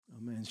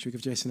Amen. Should we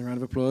give Jason a round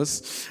of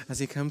applause as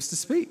he comes to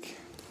speak?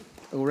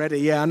 Already,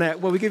 yeah, I know.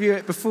 Well, we give you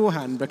it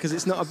beforehand because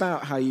it's not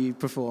about how you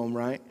perform,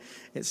 right?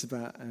 It's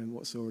about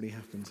what's already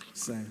happened.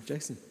 So,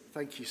 Jason.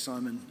 Thank you,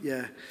 Simon.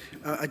 Yeah,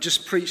 I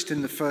just preached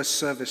in the first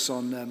service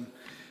on,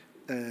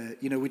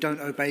 we don't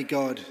obey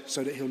God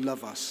so that he'll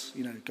love us.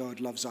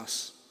 God loves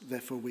us,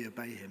 therefore we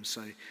obey him.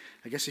 So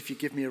I guess if you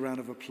give me a round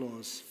of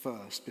applause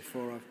first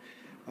before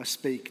I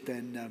speak,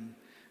 then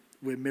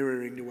we're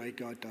mirroring the way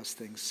God does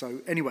things. So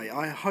anyway,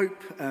 I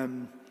hope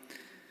that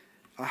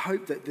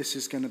this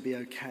is going to be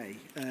okay.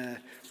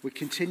 We're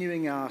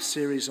continuing our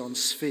series on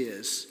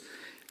spheres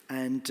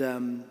and,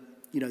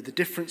 the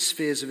different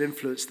spheres of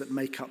influence that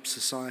make up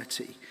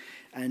society.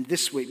 And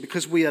this week,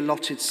 because we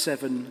allotted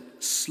 7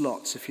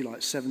 slots, if you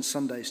like, 7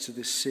 Sundays to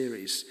this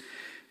series,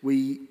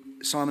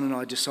 Simon and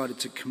I decided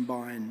to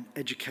combine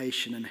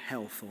education and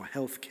health or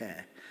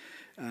healthcare.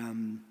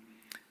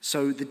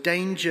 So the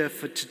danger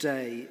for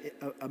today,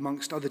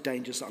 amongst other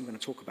dangers that I'm going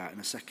to talk about in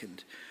a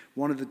second,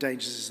 one of the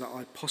dangers is that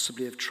I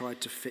possibly have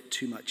tried to fit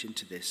too much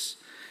into this.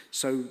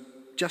 So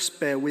just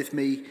bear with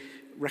me,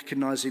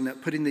 recognizing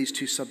that putting these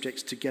 2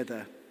 subjects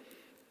together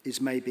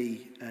is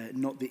maybe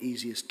not the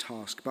easiest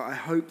task, but I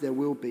hope there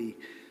will be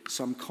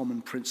some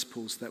common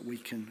principles that we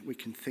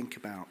can think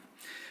about.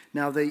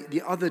 Now,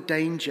 the other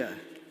danger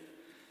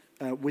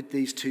with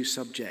these 2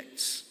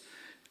 subjects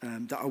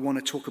that I want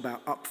to talk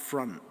about up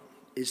front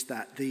is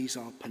that these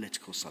are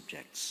political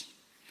subjects,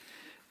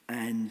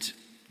 and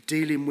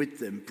dealing with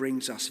them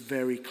brings us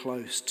very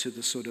close to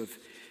the sort of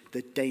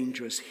the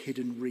dangerous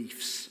hidden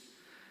reefs,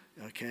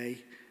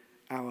 okay?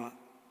 Our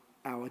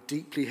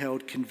deeply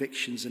held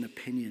convictions and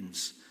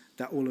opinions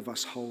that all of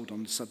us hold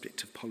on the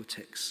subject of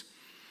politics.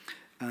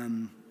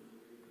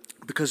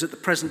 Because at the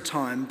present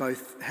time,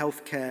 both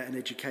healthcare and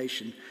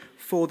education,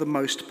 for the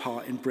most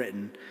part in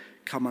Britain,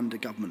 come under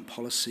government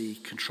policy,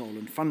 control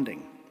and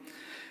funding.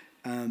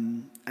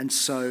 And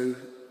so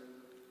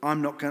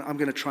I'm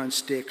going to try and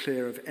steer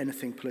clear of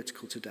anything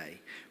political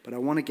today, but I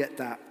want to get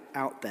that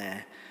out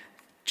there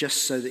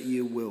just so that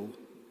you will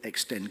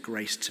extend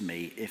grace to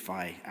me if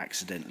I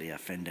accidentally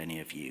offend any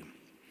of you.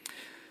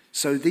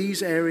 So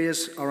these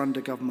areas are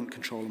under government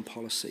control and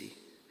policy,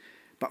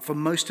 but for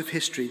most of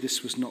history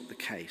this was not the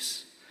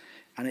case.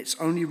 And it's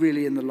only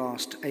really in the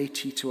last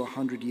 80 to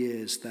 100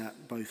 years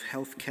that both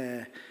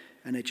healthcare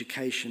and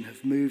education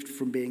have moved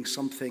from being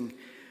something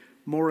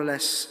more or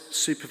less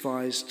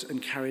supervised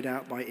and carried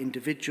out by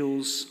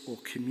individuals or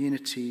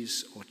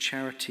communities or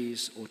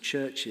charities or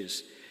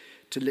churches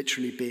to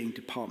literally being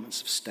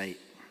departments of state.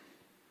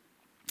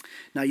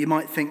 Now, you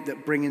might think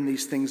that bringing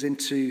these things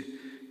into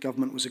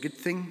government was a good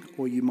thing,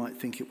 or you might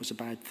think it was a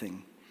bad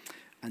thing.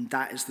 And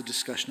that is the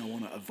discussion I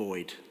want to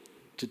avoid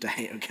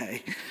today,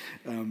 okay?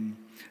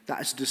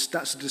 That's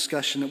a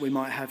discussion that we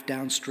might have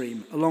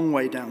downstream, a long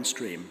way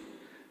downstream,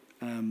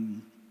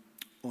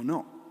 or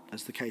not,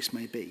 as the case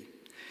may be.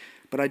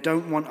 But I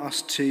don't want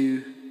us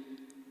to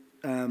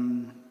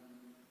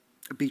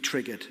be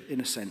triggered, in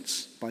a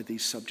sense, by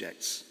these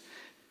subjects,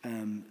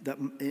 that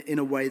in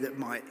a way that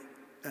might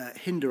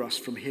hinder us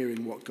from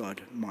hearing what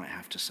God might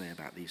have to say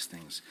about these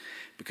things.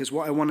 Because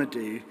what I want to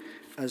do,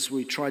 as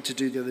we tried to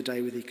do the other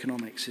day with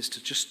economics, is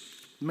to just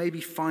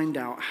maybe find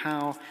out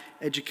how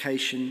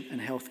education and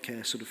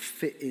healthcare sort of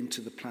fit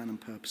into the plan and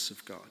purpose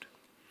of God.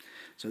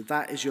 So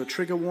that is your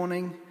trigger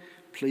warning.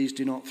 Please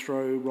do not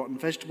throw rotten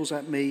vegetables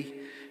at me,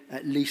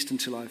 at least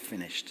until I've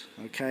finished,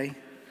 okay?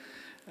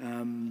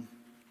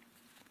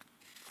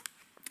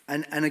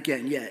 And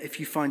again, if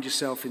you find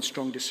yourself in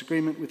strong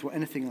disagreement with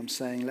anything I'm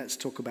saying, let's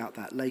talk about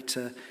that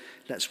later.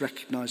 Let's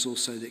recognize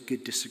also that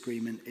good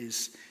disagreement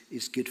is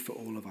good for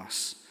all of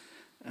us.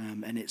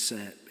 And it's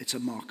a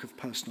mark of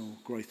personal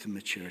growth and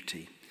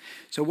maturity.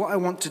 So what I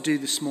want to do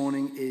this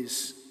morning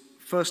is,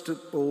 first of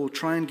all,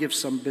 try and give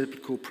some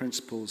biblical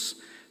principles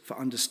for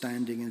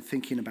understanding and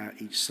thinking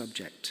about each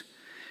subject.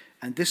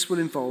 And this will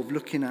involve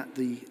looking at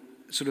the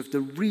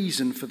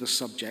reason for the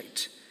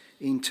subject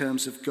in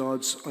terms of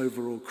God's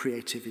overall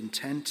creative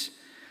intent,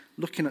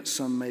 looking at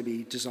some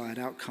maybe desired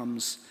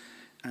outcomes,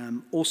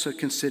 also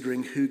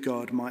considering who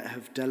God might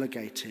have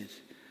delegated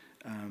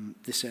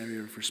this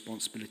area of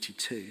responsibility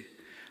to.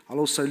 I'll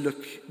also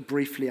look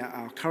briefly at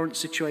our current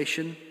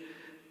situation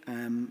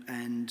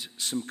and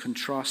some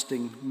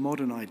contrasting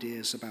modern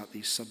ideas about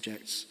these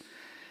subjects.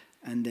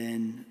 And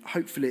then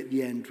hopefully at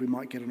the end we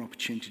might get an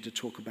opportunity to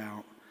talk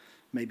about,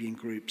 maybe in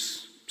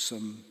groups,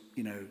 some,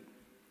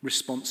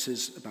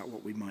 responses about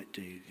what we might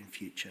do in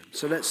future.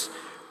 So we'll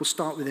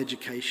start with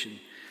education.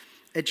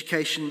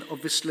 Education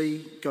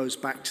obviously goes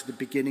back to the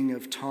beginning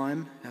of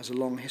time, has a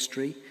long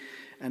history,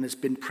 and has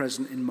been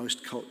present in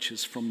most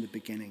cultures from the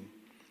beginning.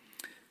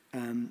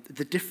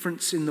 The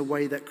difference in the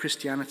way that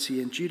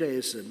Christianity and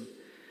Judaism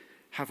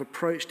have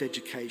approached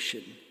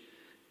education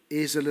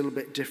is a little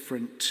bit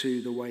different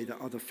to the way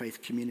that other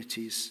faith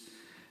communities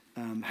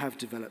have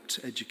developed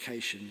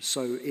education.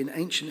 So in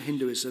ancient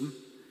Hinduism,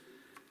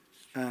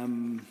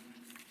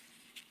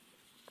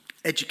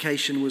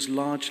 education was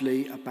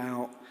largely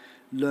about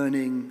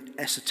learning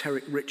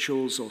esoteric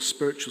rituals or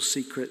spiritual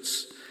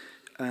secrets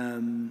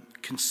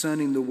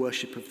concerning the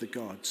worship of the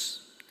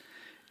gods.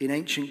 In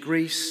ancient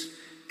Greece,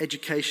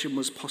 education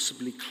was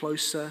possibly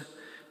closer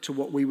to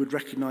what we would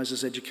recognize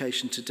as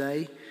education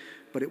today,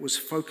 but it was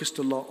focused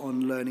a lot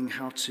on learning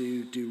how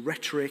to do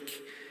rhetoric,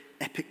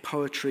 epic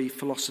poetry,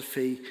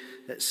 philosophy,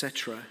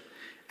 etc.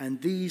 And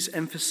these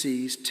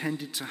emphases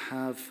tended to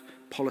have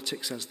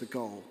politics as the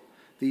goal.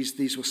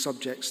 These were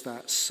subjects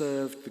that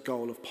served the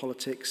goal of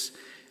politics,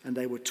 and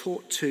they were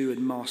taught to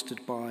and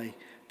mastered by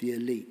the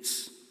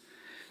elites.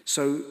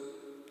 So,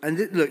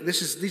 look,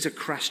 these are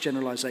crass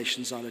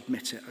generalizations, I'll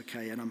admit it,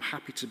 okay, and I'm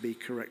happy to be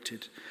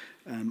corrected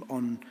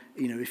on,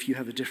 if you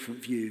have a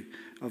different view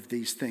of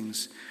these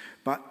things.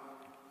 But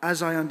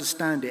as I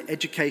understand it,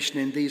 education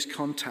in these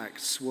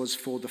contexts was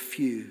for the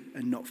few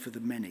and not for the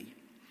many.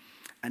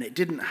 And it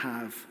didn't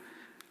have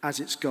as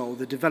its goal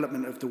the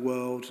development of the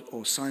world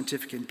or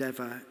scientific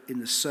endeavor in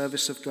the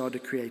service of God, the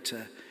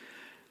Creator.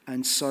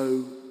 And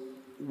so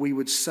we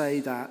would say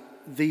that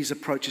these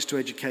approaches to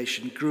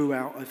education grew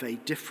out of a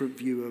different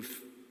view of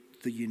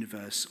the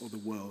universe or the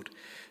world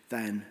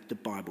than the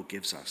Bible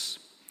gives us.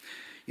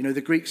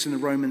 The Greeks and the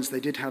Romans, they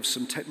did have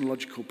some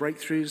technological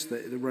breakthroughs.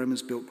 The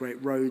Romans built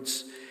great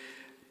roads,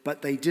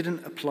 but they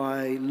didn't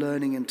apply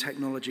learning and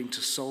technology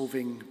to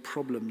solving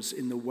problems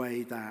in the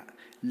way that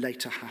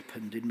later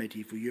happened in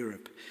medieval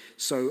Europe.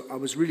 So I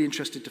was really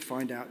interested to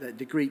find out that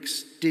the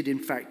Greeks did in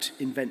fact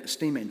invent a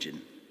steam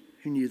engine.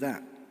 Who knew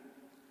that?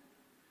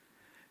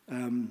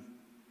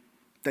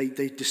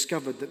 They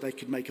discovered that they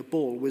could make a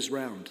ball whiz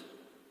round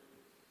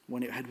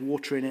when it had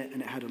water in it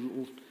and it had a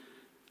little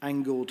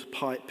angled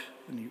pipe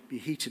and you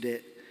heated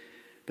it,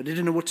 but they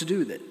didn't know what to do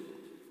with it.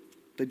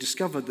 They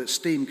discovered that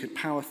steam could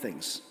power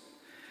things.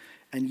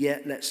 And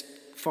yet, let's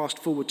fast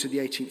forward to the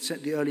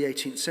early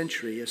 18th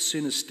century. As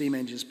soon as steam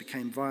engines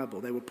became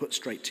viable, they were put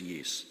straight to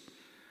use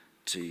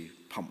to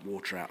pump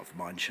water out of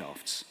mine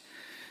shafts.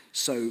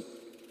 So,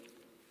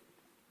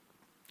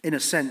 in a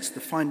sense,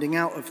 the finding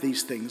out of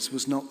these things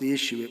was not the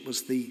issue. It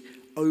was the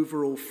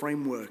overall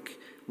framework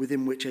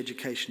within which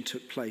education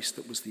took place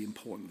that was the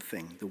important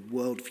thing, the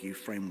worldview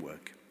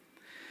framework.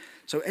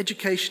 So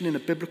education in a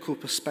biblical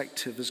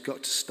perspective has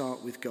got to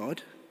start with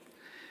God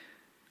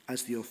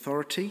as the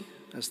authority,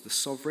 as the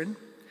sovereign,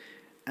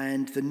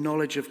 and the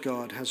knowledge of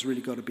God has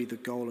really got to be the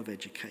goal of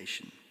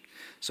education.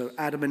 So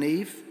Adam and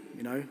Eve,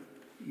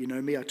 you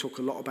know me, I talk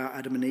a lot about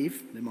Adam and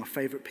Eve. They're my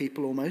favorite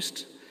people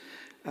almost.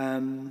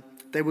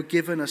 They were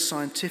given a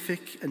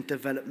scientific and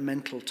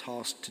developmental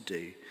task to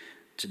do,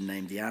 to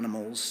name the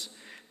animals,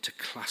 to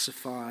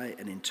classify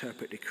and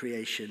interpret the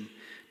creation,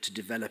 to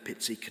develop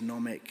its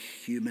economic,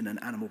 human,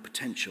 and animal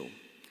potential.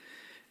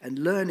 And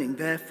learning,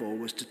 therefore,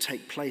 was to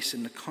take place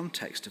in the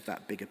context of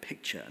that bigger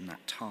picture and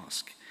that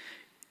task,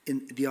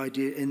 in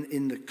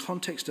the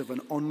context of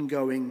an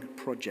ongoing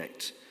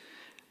project.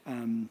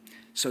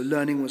 So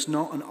learning was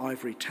not an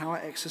ivory tower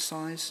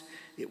exercise.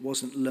 It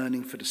wasn't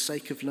learning for the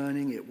sake of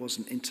learning. It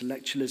wasn't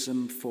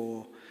intellectualism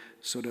for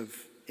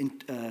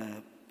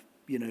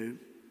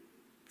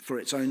for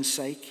its own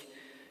sake.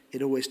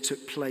 It always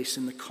took place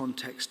in the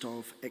context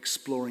of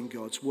exploring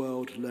God's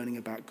world, learning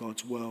about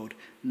God's world,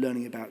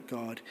 learning about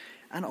God,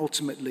 and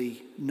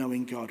ultimately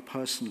knowing God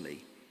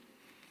personally.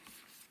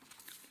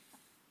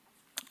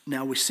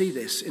 Now we see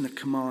this in a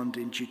command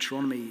in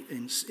Deuteronomy,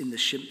 in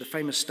the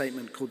famous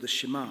statement called the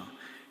Shema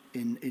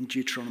in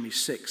Deuteronomy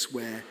 6,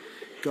 where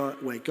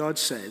God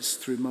says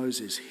through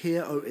Moses,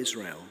 "Hear, O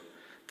Israel,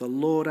 the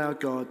Lord our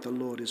God, the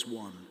Lord is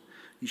one.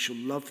 You shall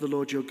love the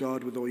Lord your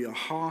God with all your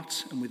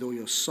heart and with all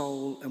your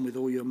soul and with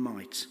all your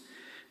might.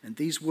 And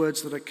these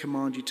words that I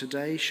command you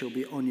today shall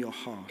be on your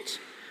heart.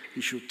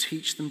 You shall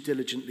teach them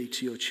diligently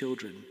to your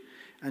children,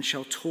 and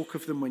shall talk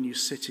of them when you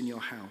sit in your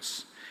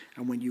house,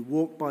 and when you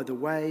walk by the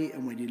way,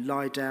 and when you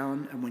lie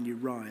down, and when you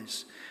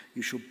rise.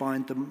 You shall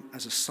bind them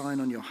as a sign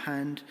on your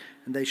hand,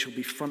 and they shall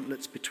be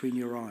frontlets between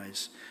your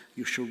eyes.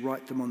 You shall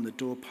write them on the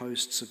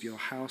doorposts of your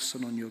house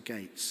and on your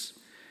gates."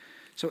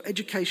 So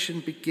education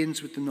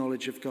begins with the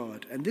knowledge of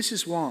God. And this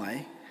is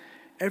why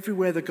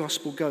everywhere the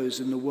gospel goes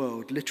in the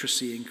world,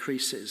 literacy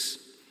increases.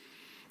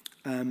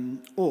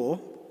 Or,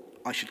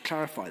 I should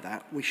clarify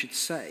that, we should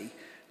say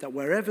that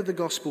wherever the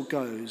gospel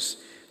goes,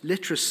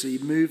 literacy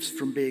moves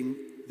from being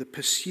the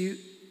pursuit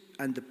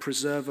and the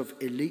preserve of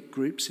elite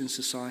groups in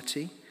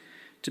society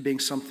to being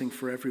something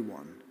for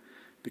everyone.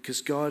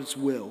 Because God's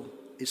will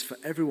is for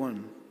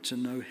everyone to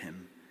know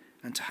him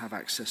and to have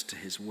access to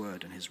his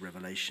word and his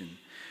revelation.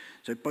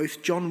 So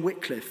both John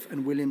Wycliffe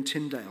and William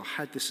Tyndale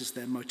had this as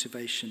their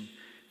motivation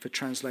for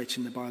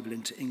translating the Bible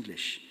into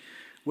English.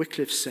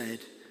 Wycliffe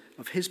said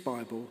of his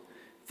Bible,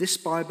 "This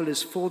Bible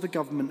is for the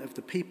government of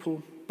the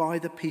people, by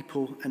the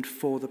people, and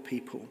for the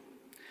people."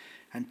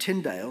 And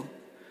Tyndale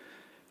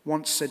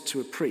once said to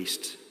a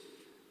priest,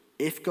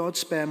 "If God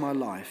spare my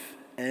life,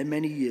 ere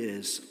many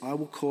years, I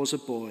will cause a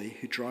boy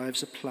who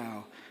drives a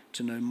plough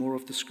to know more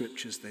of the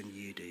scriptures than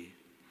you do."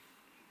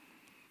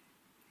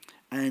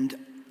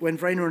 And when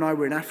Verena and I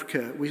were in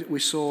Africa, we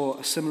saw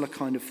a similar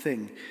kind of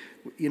thing.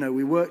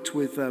 We worked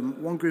with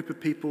one group of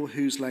people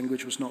whose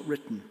language was not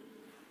written.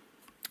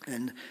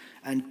 And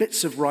And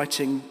bits of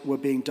writing were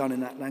being done in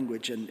that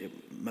language, and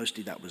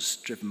mostly that was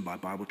driven by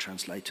Bible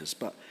translators.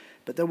 But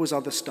there was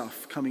other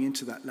stuff coming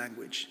into that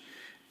language.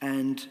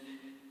 And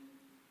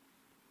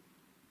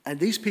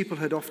these people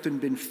had often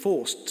been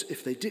forced,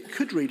 if they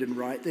could read and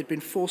write, they'd been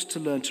forced to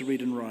learn to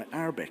read and write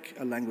Arabic,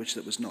 a language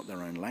that was not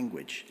their own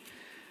language.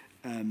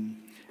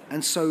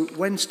 And so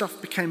when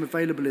stuff became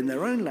available in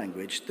their own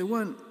language,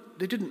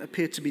 they didn't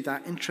appear to be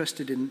that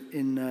interested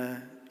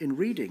in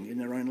reading in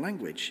their own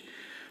language.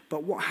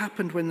 But what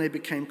happened when they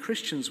became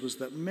Christians was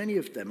that many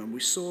of them, and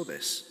we saw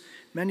this,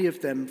 many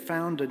of them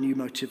found a new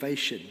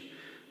motivation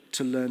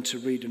to learn to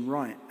read and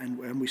write.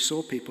 And we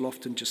saw people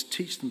often just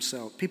teach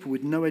themselves, people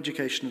with no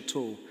education at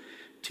all,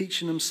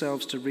 teaching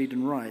themselves to read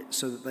and write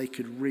so that they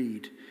could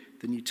read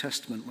the New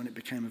Testament when it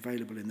became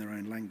available in their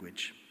own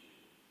language.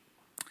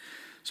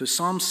 So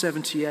Psalm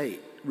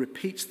 78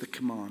 repeats the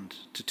command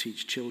to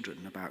teach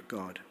children about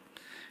God.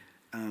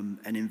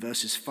 And in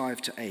verses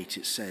 5 to 8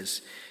 it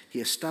says, "He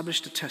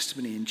established a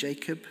testimony in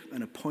Jacob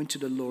and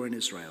appointed a law in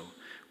Israel,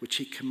 which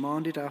he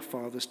commanded our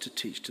fathers to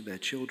teach to their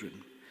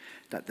children,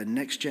 that the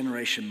next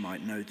generation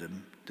might know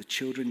them, the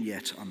children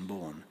yet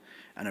unborn,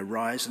 and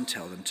arise and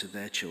tell them to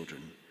their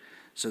children,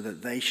 so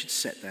that they should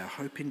set their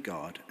hope in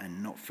God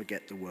and not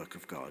forget the work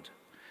of God,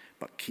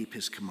 but keep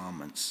his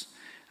commandments,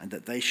 and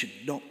that they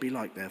should not be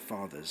like their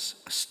fathers,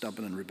 a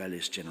stubborn and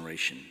rebellious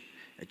generation,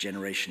 a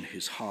generation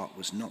whose heart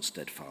was not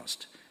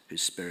steadfast,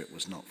 whose spirit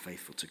was not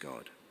faithful to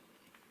God."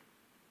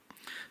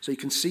 So you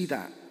can see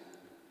that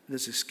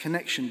there's this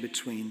connection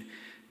between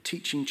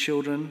teaching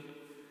children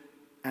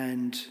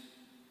and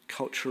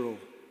cultural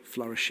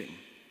flourishing.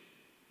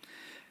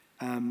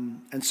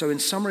 And so in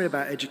summary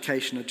about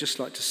education, I'd just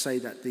like to say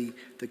that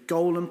the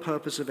goal and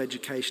purpose of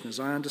education, as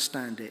I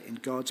understand it in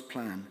God's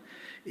plan,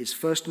 is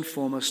first and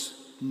foremost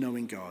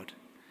knowing God.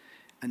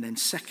 And then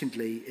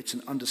secondly, it's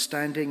in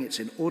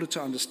order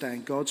to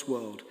understand God's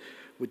world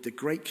with the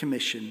Great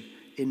Commission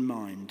in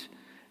mind.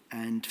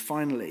 And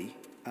finally,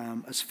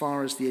 as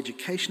far as the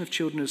education of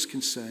children is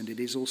concerned, it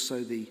is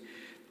also the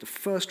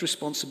first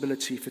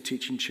responsibility for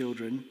teaching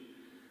children,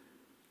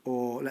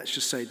 or let's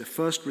just say the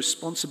first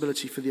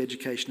responsibility for the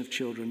education of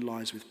children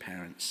lies with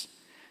parents.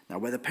 Now,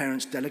 whether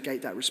parents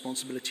delegate that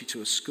responsibility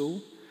to a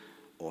school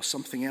or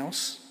something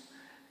else,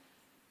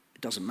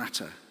 it doesn't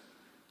matter.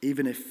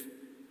 Even if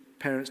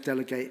parents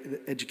delegate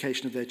the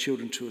education of their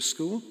children to a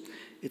school,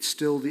 it's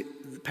still the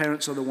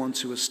parents are the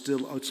ones who are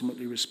still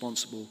ultimately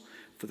responsible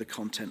for the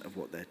content of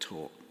what they're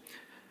taught.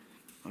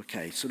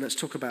 Okay, so let's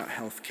talk about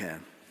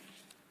healthcare.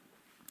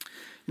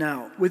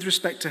 Now, with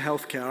respect to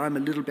healthcare, I'm a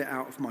little bit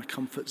out of my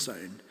comfort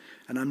zone,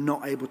 and I'm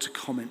not able to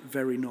comment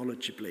very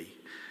knowledgeably.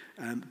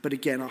 But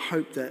again, I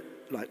hope that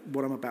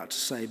what I'm about to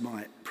say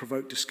might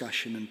provoke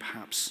discussion and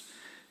perhaps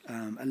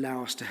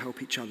allow us to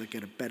help each other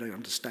get a better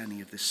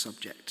understanding of this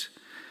subject.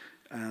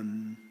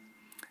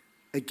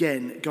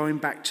 Again, going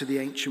back to the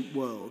ancient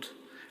world,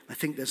 I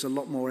think there's a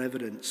lot more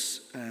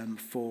evidence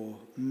for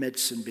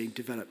medicine being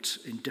developed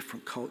in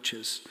different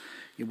cultures.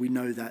 We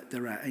know that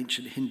there are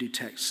ancient Hindu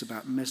texts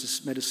about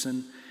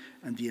medicine,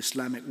 and the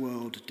Islamic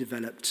world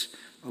developed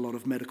a lot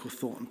of medical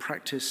thought and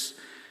practice.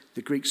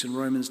 The Greeks and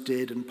Romans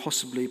did, and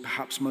possibly,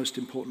 perhaps most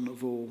important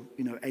of all,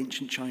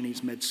 ancient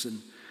Chinese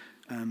medicine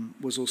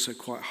was also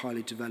quite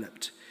highly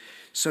developed.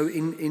 So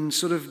in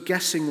sort of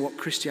guessing what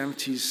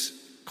Christianity's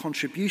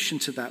contribution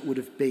to that would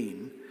have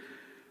been,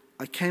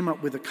 I came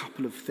up with a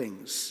couple of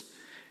things.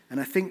 And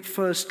I think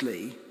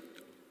firstly,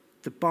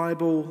 the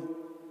Bible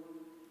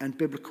and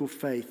biblical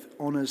faith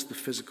honors the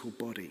physical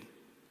body.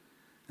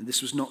 And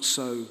this was not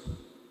so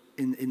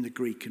in the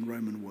Greek and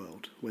Roman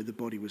world, where the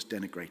body was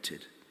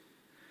denigrated.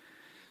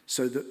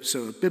 So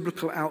a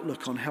biblical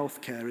outlook on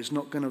healthcare is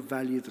not going to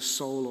value the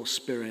soul or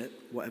spirit,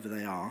 whatever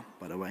they are,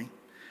 by the way,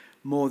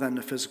 more than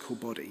the physical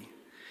body.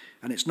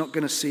 And it's not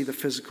going to see the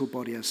physical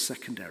body as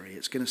secondary.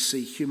 It's going to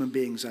see human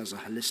beings as a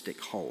holistic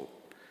whole.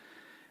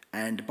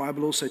 And the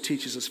Bible also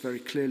teaches us very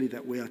clearly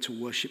that we are to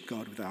worship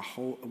God with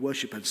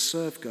worship and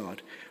serve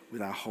God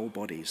with our whole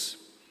bodies.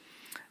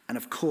 And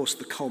of course,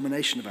 the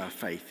culmination of our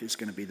faith is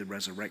going to be the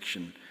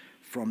resurrection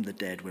from the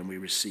dead when we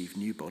receive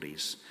new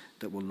bodies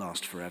that will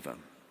last forever.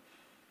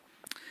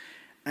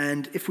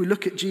 And if we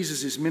look at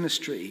Jesus'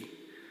 ministry,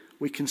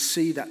 we can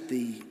see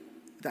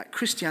that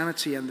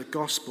Christianity and the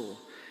gospel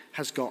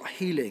has got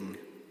healing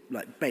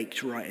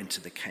baked right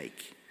into the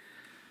cake,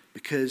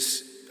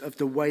 because of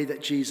the way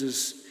that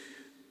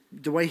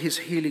the way his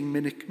healing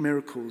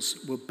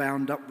miracles were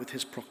bound up with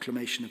his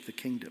proclamation of the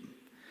kingdom.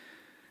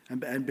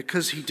 And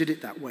because he did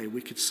it that way,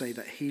 we could say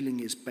that healing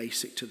is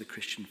basic to the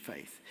Christian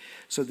faith.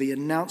 So the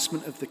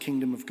announcement of the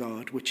kingdom of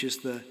God, which is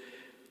the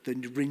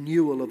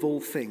renewal of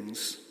all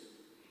things,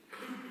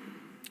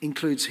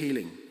 includes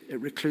healing.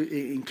 It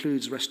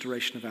includes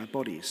restoration of our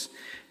bodies.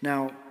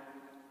 Now,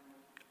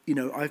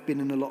 I've been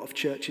in a lot of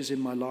churches in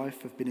my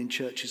life. I've been in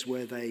churches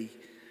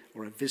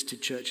I've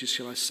visited churches,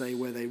 shall I say,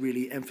 where they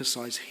really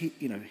emphasize,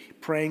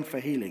 praying for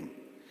healing.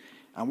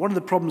 And one of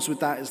the problems with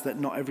that is that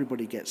not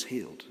everybody gets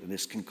healed, and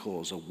this can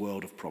cause a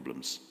world of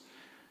problems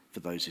for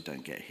those who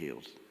don't get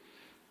healed.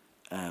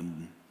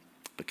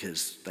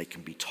 because they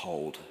can be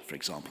told, for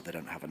example, they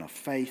don't have enough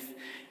faith,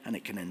 and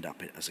it can end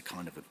up as a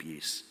kind of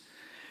abuse.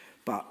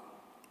 But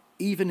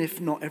even if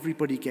not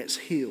everybody gets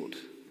healed,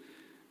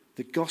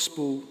 the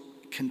gospel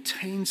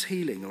contains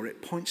healing, or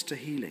it points to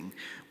healing.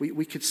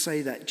 We could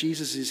say that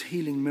Jesus'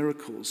 healing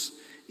miracles,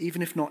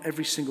 even if not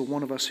every single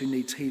one of us who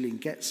needs healing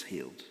gets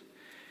healed,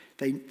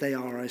 they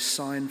are a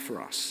sign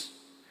for us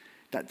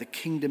that the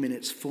kingdom in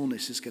its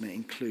fullness is going to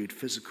include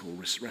physical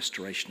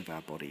restoration of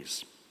our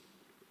bodies.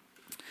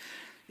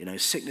 You know,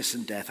 sickness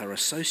and death are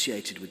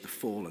associated with the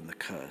fall and the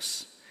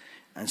curse.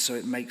 And so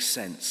it makes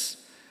sense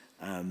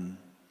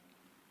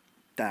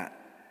that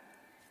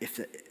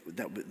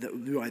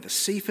we either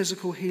see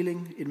physical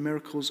healing in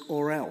miracles,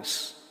 or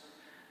else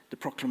the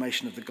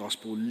proclamation of the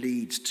gospel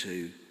leads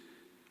to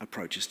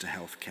approaches to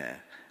healthcare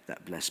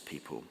that bless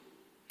people.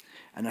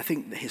 And I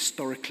think that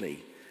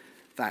historically,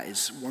 that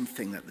is one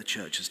thing that the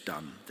church has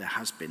done. There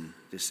has been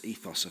this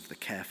ethos of the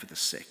care for the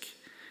sick,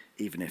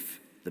 even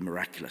if the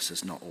miraculous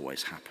has not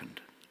always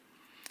happened.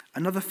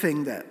 Another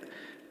thing that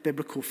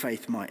biblical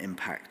faith might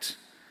impact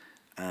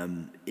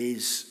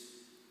is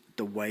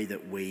the way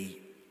that we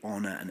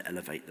honor and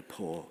elevate the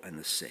poor and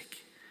the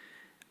sick.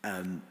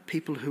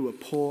 People who are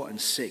poor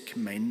and sick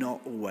may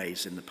not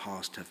always in the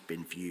past have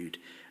been viewed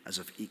as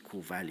of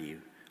equal value,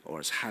 or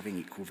as having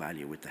equal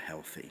value with the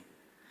healthy.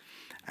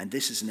 And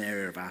this is an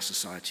area of our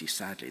society,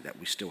 sadly, that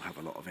we still have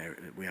a lot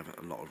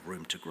of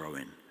room to grow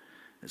in.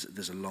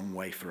 There's a long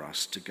way for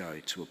us to go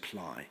to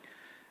apply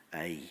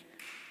a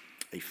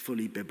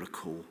fully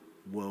biblical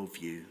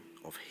worldview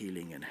of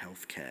healing and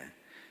healthcare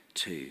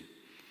too.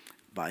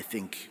 But I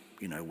think,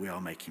 we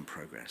are making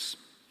progress.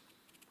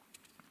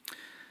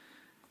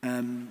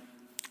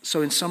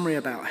 So in summary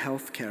about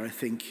healthcare, I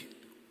think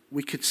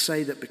we could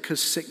say that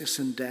because sickness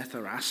and death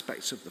are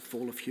aspects of the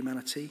fall of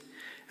humanity,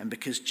 and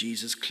because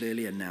Jesus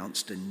clearly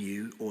announced a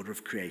new order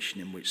of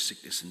creation in which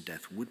sickness and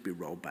death would be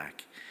rolled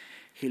back,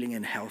 healing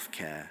and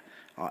healthcare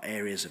are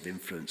areas of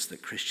influence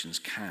that Christians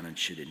can and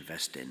should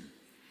invest in.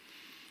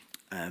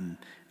 And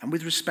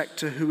with respect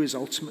to who is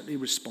ultimately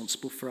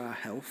responsible for our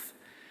health,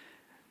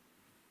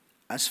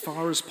 as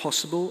far as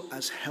possible,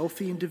 as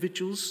healthy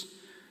individuals,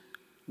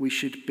 we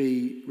should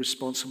be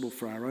responsible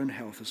for our own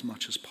health as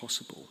much as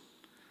possible.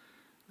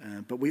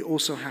 But we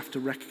also have to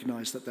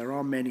recognize that there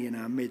are many in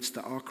our midst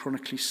that are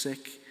chronically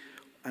sick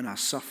and are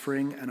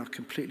suffering and are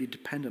completely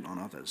dependent on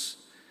others.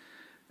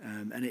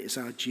 And it is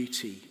our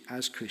duty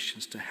as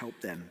Christians to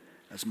help them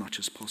as much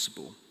as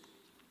possible.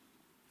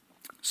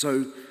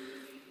 So,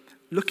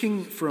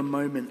 looking for a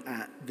moment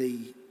at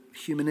the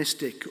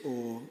humanistic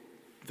or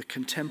the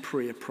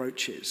contemporary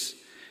approaches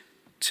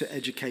to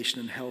education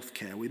and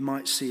healthcare, we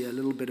might see a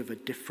little bit of a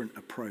different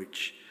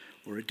approach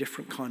or a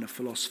different kind of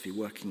philosophy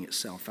working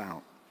itself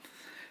out.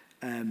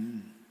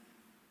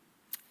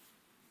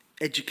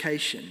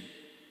 Education,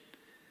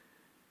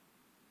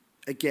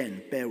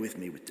 again, bear with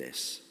me with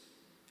this.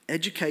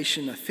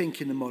 Education, I think,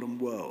 in the modern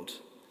world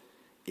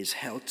is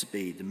held to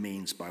be the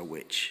means by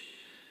which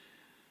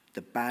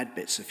the bad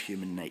bits of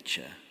human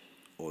nature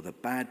or the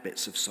bad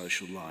bits of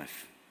social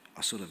life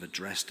are sort of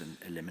addressed and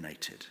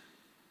eliminated.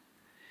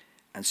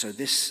 And so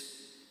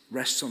this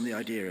rests on the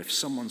idea if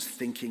someone's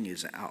thinking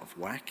is out of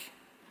whack,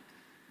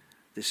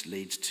 this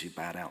leads to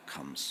bad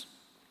outcomes.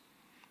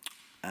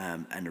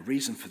 And the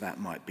reason for that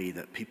might be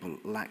that people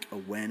lack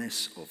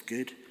awareness of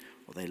good,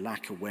 or they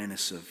lack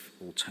awareness of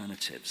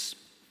alternatives.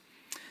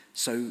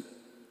 So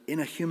in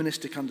a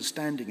humanistic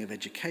understanding of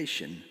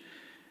education,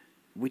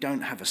 we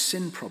don't have a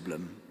sin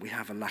problem, we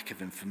have a lack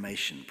of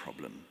information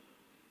problem.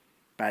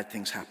 Bad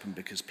things happen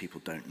because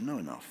people don't know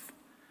enough,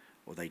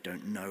 or they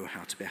don't know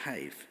how to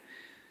behave.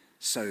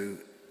 So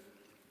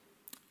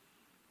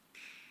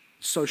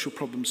social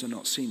problems are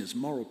not seen as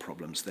moral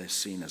problems, they're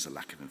seen as a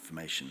lack of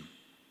information.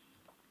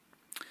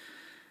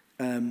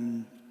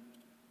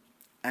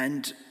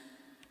 And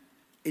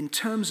in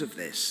terms of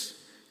this,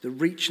 the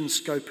reach and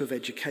scope of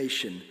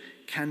education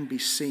can be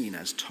seen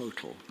as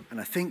total. And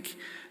I think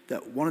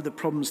that one of the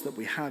problems that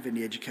we have in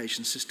the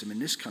education system in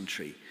this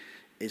country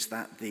is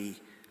that the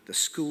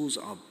schools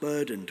are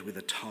burdened with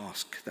a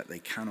task that they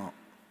cannot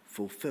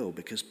fulfill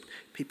because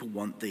people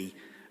want the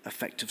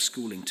effective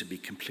schooling to be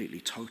completely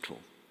total.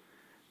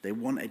 They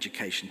want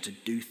education to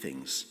do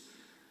things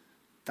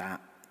that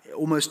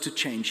almost to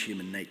change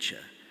human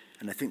nature.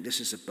 And I think this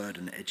is a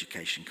burden that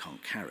education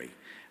can't carry.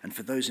 And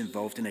for those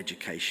involved in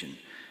education,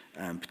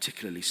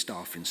 particularly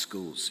staff in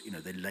schools,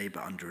 they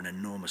labor under an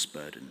enormous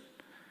burden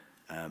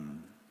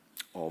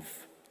of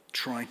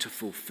trying to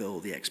fulfill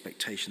the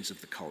expectations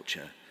of the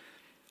culture,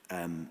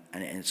 and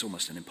it's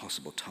almost an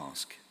impossible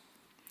task.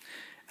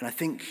 And I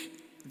think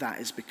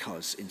that is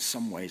because in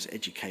some ways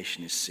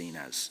education is seen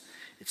as,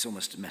 it's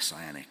almost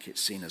messianic.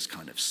 It's seen as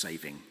kind of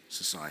saving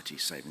society,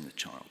 saving the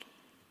child.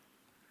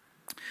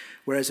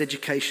 Whereas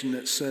education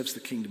that serves the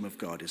kingdom of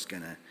God is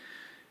going to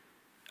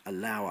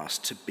allow us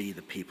to be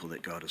the people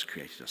that God has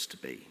created us to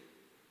be.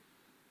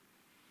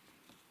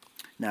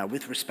 Now,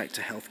 with respect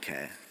to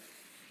healthcare,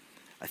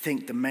 I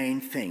think the main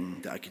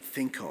thing that I could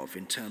think of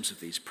in terms of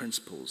these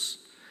principles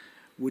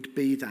would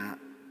be that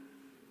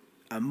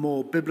a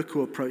more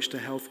biblical approach to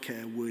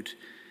healthcare would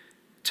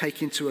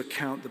take into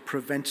account the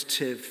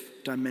preventative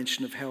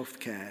dimension of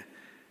healthcare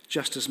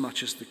just as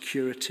much as the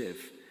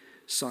curative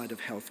side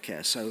of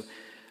healthcare. So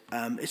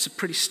it's a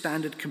pretty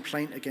standard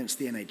complaint against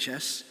the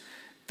NHS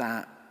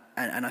that,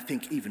 and I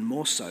think even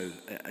more so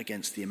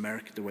against the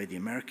way the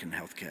American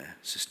healthcare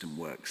system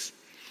works,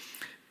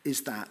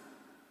 is that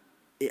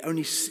it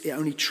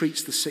only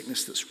treats the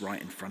sickness that's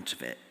right in front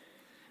of it.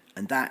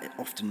 And that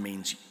often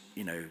means,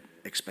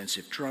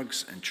 expensive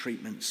drugs and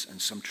treatments,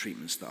 and some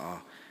treatments that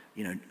are,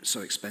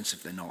 so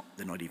expensive they're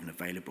not even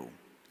available.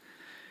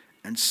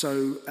 And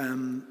so,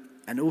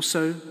 and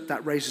also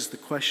that raises the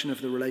question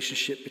of the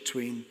relationship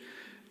between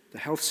the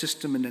health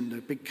system and then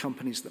the big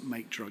companies that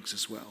make drugs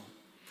as well.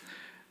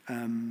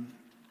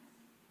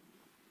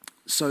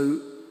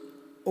 So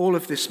all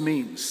of this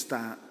means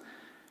that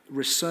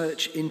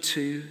research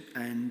into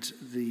and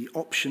the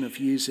option of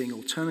using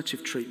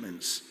alternative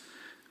treatments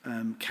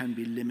can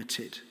be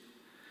limited,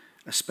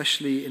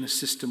 especially in a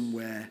system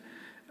where,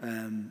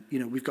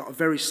 we've got a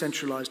very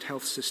centralized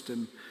health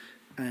system,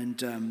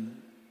 and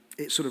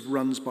it sort of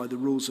runs by the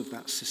rules of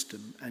that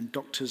system, and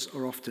doctors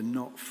are often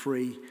not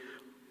free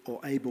or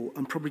able,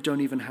 and probably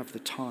don't even have the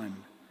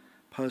time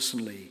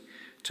personally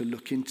to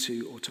look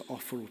into or to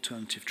offer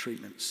alternative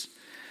treatments.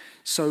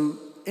 So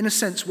in a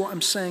sense, what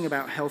I'm saying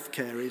about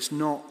healthcare is I'm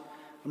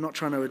not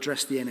trying to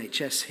address the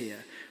NHS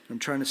here. I'm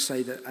trying to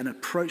say that an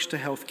approach to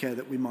healthcare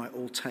that we might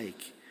all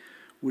take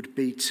would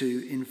be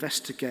to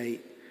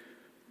investigate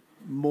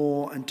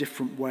more and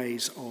different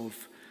ways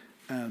of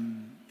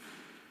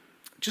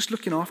just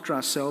looking after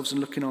ourselves and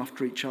looking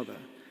after each other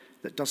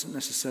that doesn't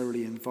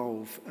necessarily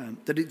involve,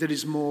 that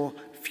is more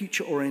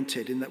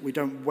future-oriented in that we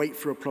don't wait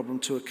for a problem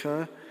to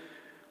occur.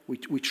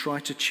 We try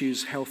to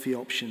choose healthy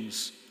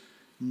options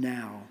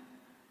now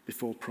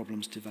before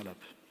problems develop.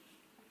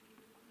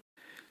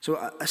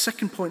 So a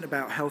second point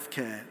about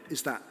healthcare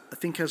is that I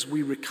think as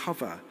we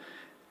recover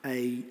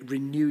a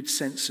renewed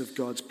sense of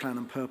God's plan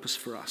and purpose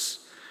for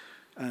us,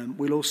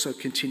 we'll also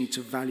continue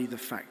to value the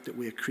fact that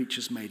we are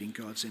creatures made in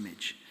God's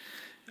image.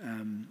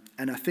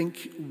 And I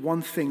think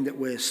one thing that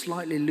we're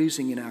slightly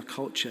losing in our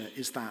culture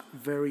is that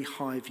very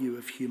high view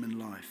of human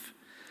life.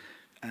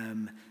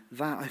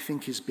 That, I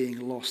think, is being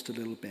lost a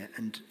little bit.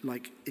 And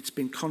it's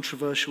been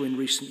controversial in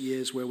recent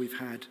years where we've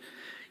had,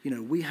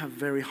 we have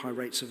very high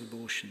rates of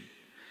abortion.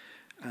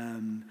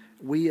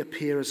 We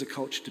appear as a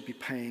culture to be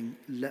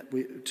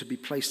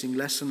placing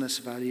less and less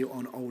value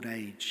on old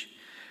age.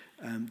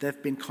 There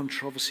have been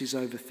controversies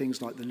over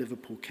things like the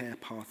Liverpool Care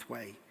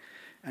Pathway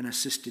and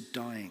assisted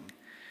dying.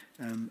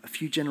 A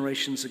few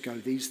generations ago,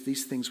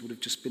 these things would have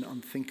just been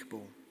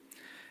unthinkable.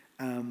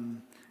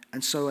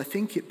 And so I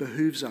think it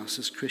behooves us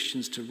as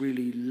Christians to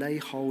really lay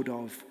hold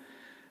of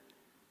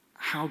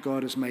how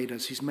God has made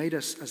us. He's made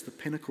us as the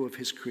pinnacle of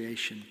his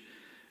creation,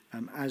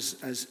 as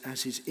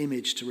his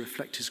image to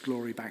reflect his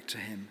glory back to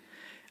him.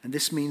 And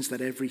this means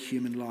that every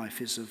human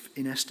life is of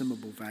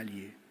inestimable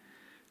value.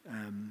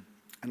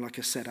 And like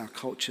I said, our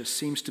culture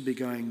seems to be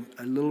going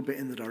a little bit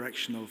in the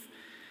direction of,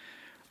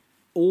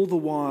 all the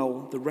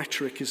while the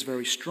rhetoric is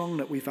very strong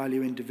that we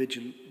value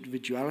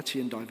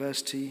individuality and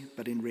diversity,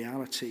 but in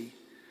reality,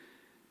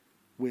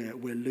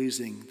 we're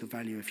losing the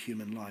value of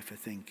human life, I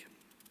think.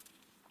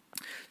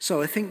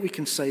 So I think we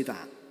can say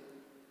that,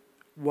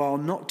 while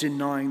not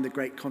denying the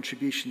great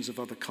contributions of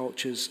other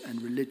cultures and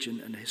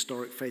religion and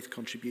historic faith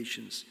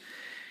contributions,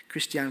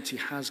 Christianity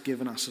has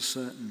given us a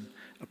certain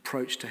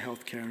approach to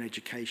healthcare and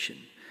education.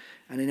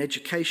 And in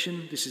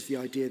education, this is the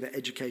idea that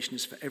education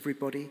is for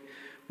everybody,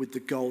 with the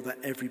goal that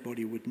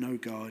everybody would know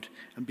God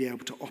and be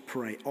able to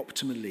operate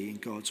optimally in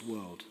God's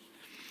world.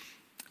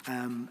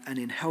 And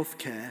in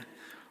healthcare,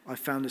 I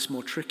found this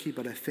more tricky,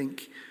 but I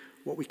think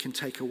what we can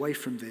take away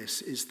from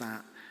this is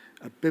that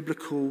a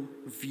biblical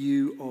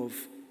view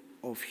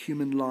of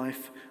human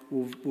life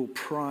will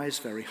prize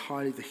very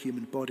highly the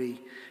human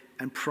body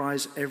and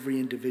prize every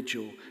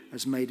individual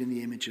as made in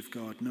the image of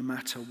God, no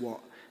matter what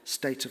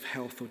state of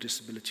health or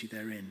disability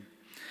they're in.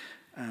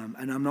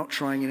 And I'm not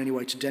trying in any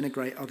way to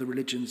denigrate other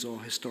religions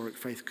or historic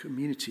faith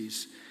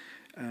communities.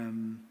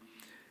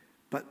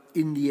 But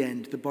in the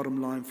end, the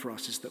bottom line for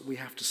us is that we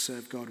have to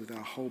serve God with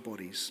our whole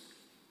bodies.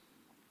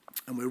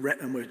 And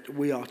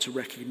we are to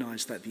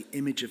recognize that the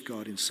image of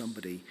God in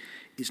somebody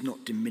is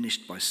not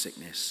diminished by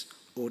sickness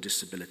or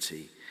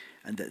disability,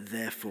 and that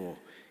therefore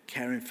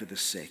caring for the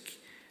sick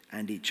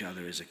and each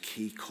other is a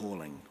key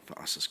calling for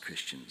us as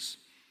Christians.